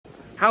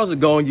How's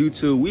it going,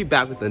 YouTube? We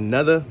back with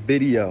another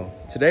video.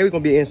 Today we're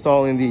gonna be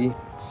installing the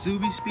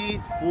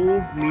Subispeed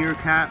full mirror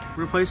cap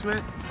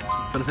replacement.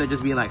 So instead of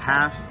just being like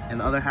half and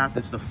the other half,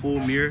 it's the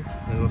full mirror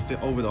and it'll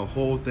fit over the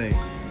whole thing.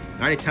 I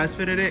already test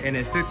fitted it and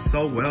it fits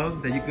so well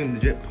that you can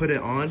legit put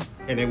it on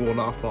and it will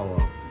not fall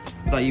off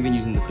without even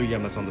using the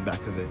 3M that's on the back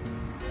of it.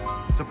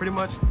 So pretty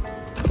much,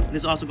 this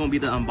is also gonna be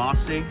the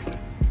unboxing.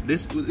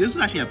 This was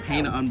actually a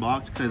pain to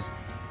unbox because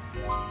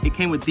it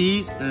came with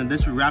these and then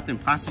this was wrapped in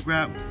plastic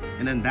wrap.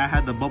 And then that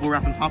had the bubble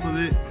wrap on top of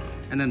it,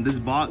 and then this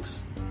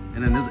box,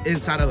 and then this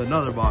inside of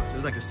another box. It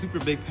was like a super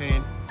big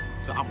pain.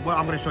 So what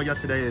I'm gonna show y'all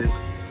today is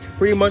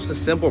pretty much the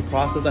simple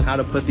process on how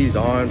to put these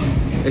on.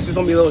 It's just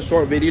gonna be a little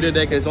short video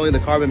today because it's only the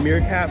carbon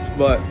mirror caps,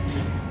 but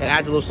it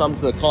adds a little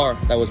something to the car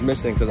that was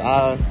missing.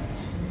 Because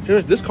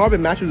this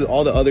carbon matches with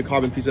all the other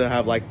carbon pieces that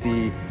have like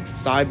the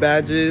side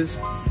badges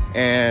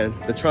and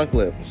the trunk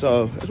lip.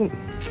 So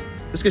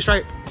let's get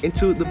straight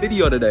into the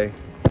video today.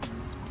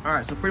 All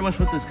right, so pretty much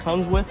what this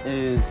comes with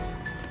is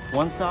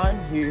one side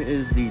here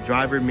is the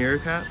driver mirror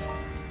cap,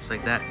 just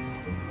like that,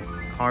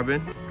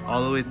 carbon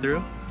all the way through.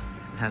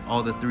 It has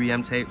all the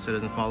 3M tape so it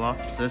doesn't fall off.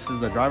 So this is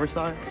the driver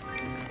side,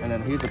 and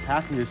then here's the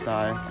passenger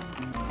side.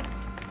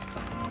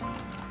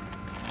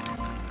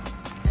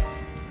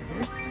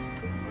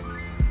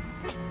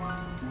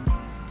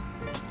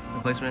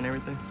 Replacement and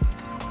everything.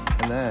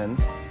 And then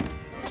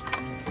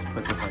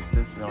put this like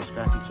this, and I'll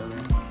scratch each other.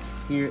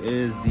 Here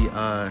is the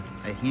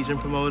adhesion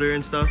promoter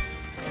and stuff,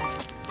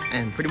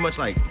 and pretty much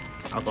like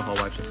alcohol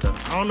wipes and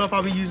stuff. I don't know if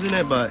I'll be using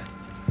it, but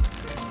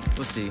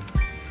we'll see.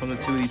 Comes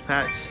with two of these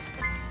packs.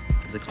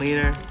 There's a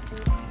cleaner,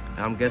 and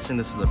I'm guessing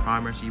this is the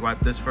primer, so you wipe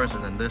this first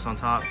and then this on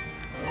top,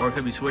 or it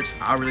could be switched.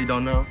 I really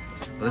don't know,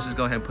 but let's just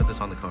go ahead and put this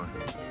on the car.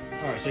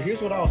 All right, so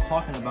here's what I was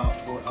talking about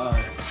for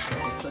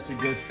it's such a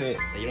good fit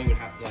that you don't even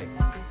have to like,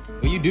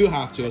 well, you do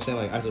have to, I'm saying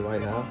like as of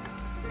right now.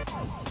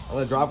 On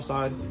the driver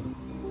side,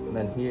 and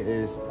then here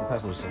is the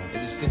passenger side. It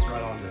just sits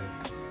right on there.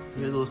 So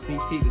here's a little sneak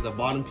peek. There's a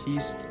bottom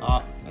piece,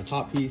 a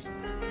top piece.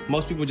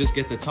 Most people just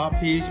get the top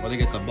piece, or they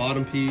get the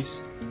bottom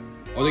piece,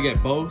 or they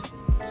get both.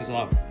 It's a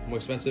lot more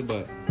expensive,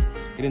 but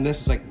getting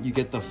this is like you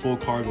get the full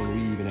carbon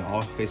weave, and it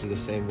all faces the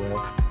same way,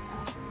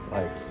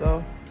 like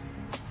so.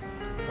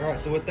 All right,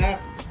 so with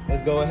that,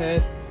 let's go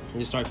ahead and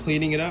just start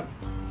cleaning it up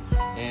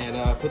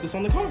and put this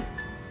on the car.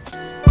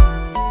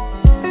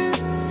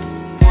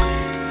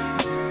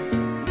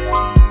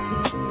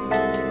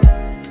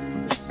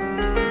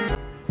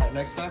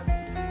 Next step,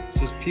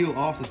 just peel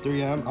off the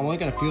 3M. I'm only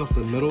gonna peel off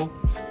the middle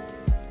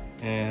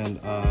and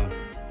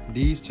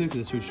these two because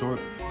it's too short.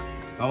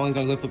 I'm only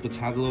gonna lift up the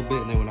tabs a little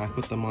bit, and then when I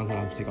put them on, then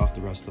I'll take off the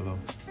rest of them.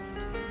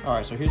 All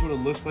right, so here's what it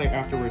looks like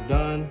after we're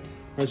done.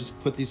 Let's just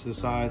put these to the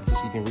side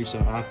just so you can reach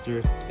them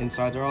after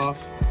insides are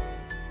off.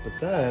 But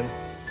then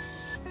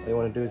what you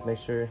want to do is make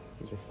sure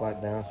these are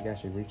flat down so you can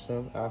actually reach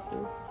them after.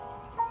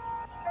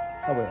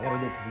 Oh wait, I gotta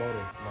do the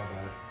promoter. My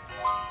bad.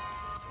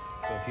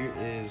 So here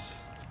is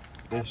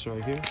this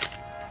right here,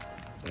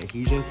 the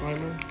adhesion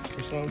primer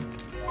or something.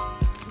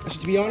 Actually,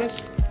 to be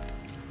honest,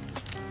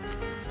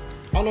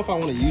 I don't know if I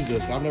want to use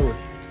this. I've never,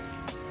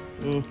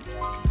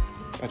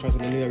 I try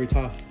something new every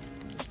time.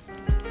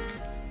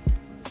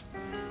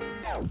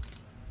 Let's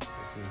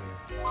see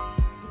here.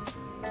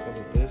 Comes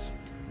with this.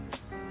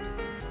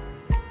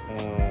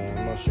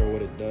 I'm not sure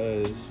what it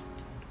does.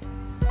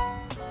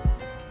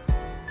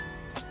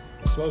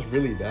 It smells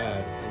really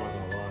bad, I'm not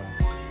gonna lie.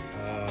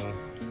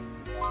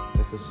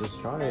 Let's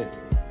just try it.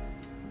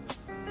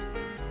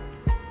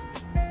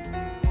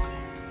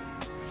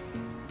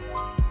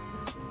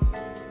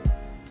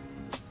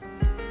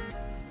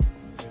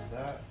 There's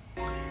that.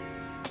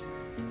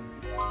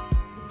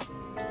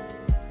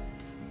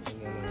 And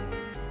then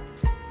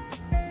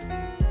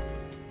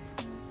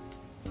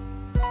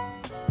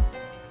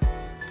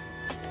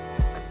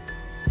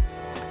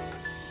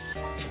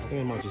I think I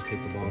might just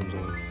take the bottoms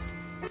off.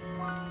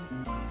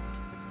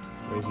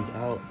 Raise these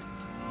out.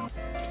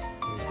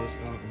 This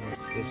out and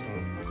this out.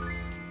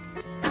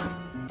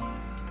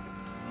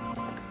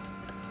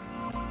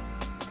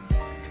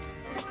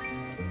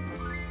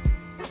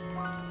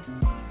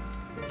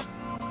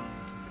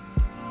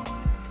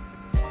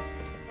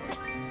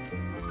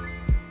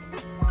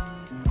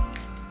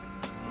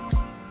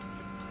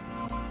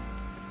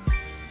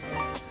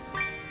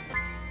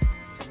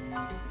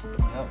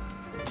 Yep.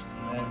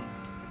 And then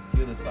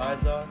peel the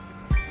sides off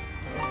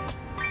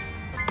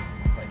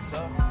like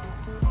so.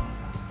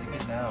 Stick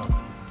it down.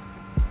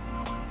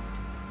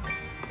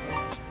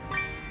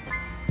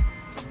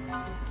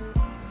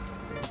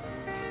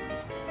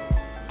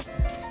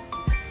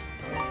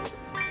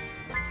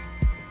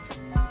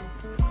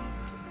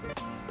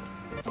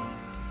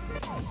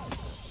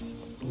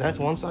 That's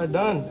one side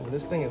done, and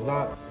this thing is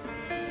not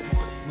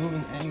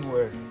moving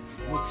anywhere.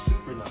 It looks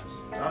super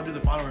nice. I'll do the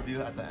final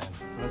review at the end.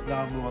 So let's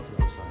now move on to the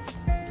other side.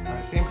 All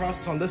right, same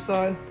process on this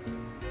side.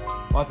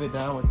 Wipe it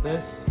down with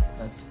this.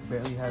 That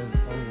barely has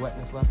any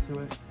wetness left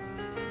to it.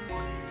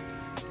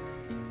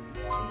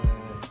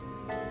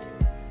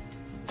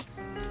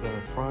 And then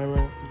the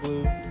primer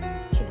glue.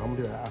 Shit, I'm gonna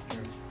do that after.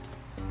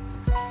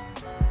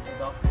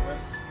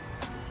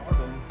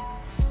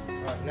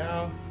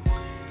 now,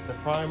 the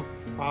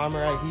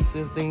primer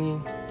adhesive thingy,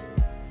 I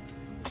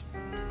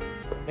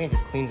think it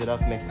just cleans it up,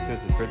 makes it so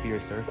it's a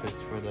grippier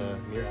surface for the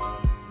mirror. Well,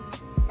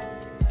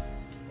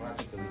 I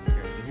think at least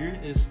here. So here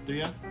is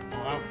 3M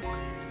all out.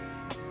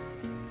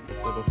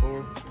 So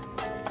before,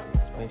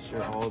 just make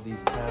sure all of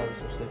these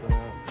tabs are sticking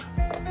out.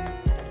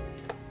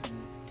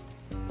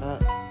 That.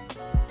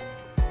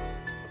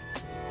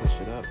 Push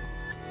it up.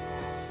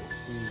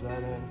 Squeeze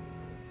that in.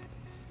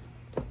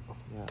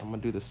 Yeah, I'm gonna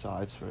do the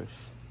sides first.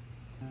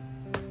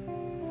 There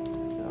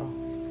we go.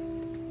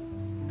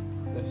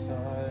 This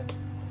side.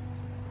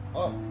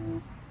 Oh.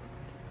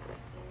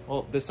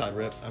 Well, this side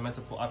ripped. I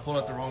pulled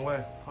it the wrong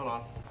way. Hold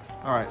on.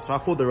 All right, so I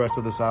pulled the rest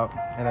of this out,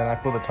 and then I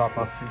pulled the top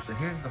off too. So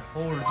here's the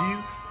full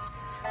review.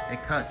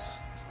 It cuts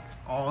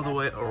all the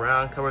way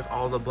around, covers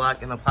all the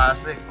black and the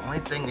plastic. The only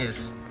thing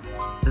is,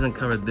 it doesn't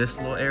cover this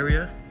little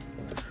area.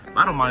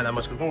 I don't mind that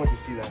much because I don't want you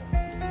to see that.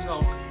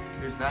 So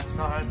here's that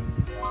side,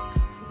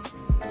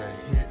 and then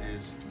here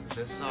is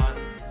this side.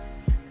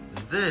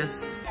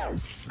 This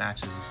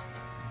matches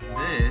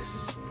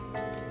this,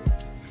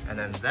 and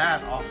then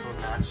that also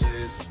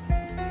matches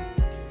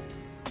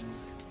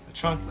the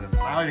trunk lip.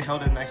 I already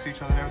held it next to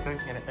each other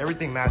and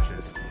everything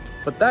matches.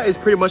 But that is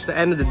pretty much the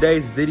end of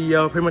today's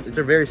video. Pretty much, it's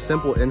a very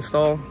simple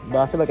install, but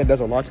I feel like it does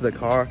a lot to the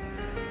car.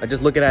 I'm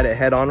just looking at it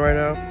head on right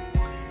now.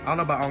 I don't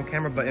know about on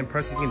camera, but in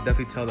person, you can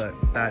definitely tell that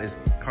that is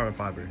carbon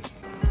fiber.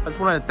 I just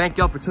want to thank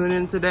y'all for tuning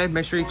in today.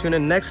 Make sure you tune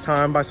in next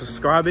time by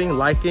subscribing,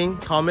 liking,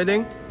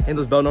 commenting, and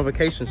those bell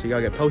notifications so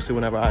y'all get posted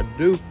whenever I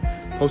do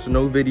post a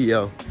new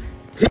video.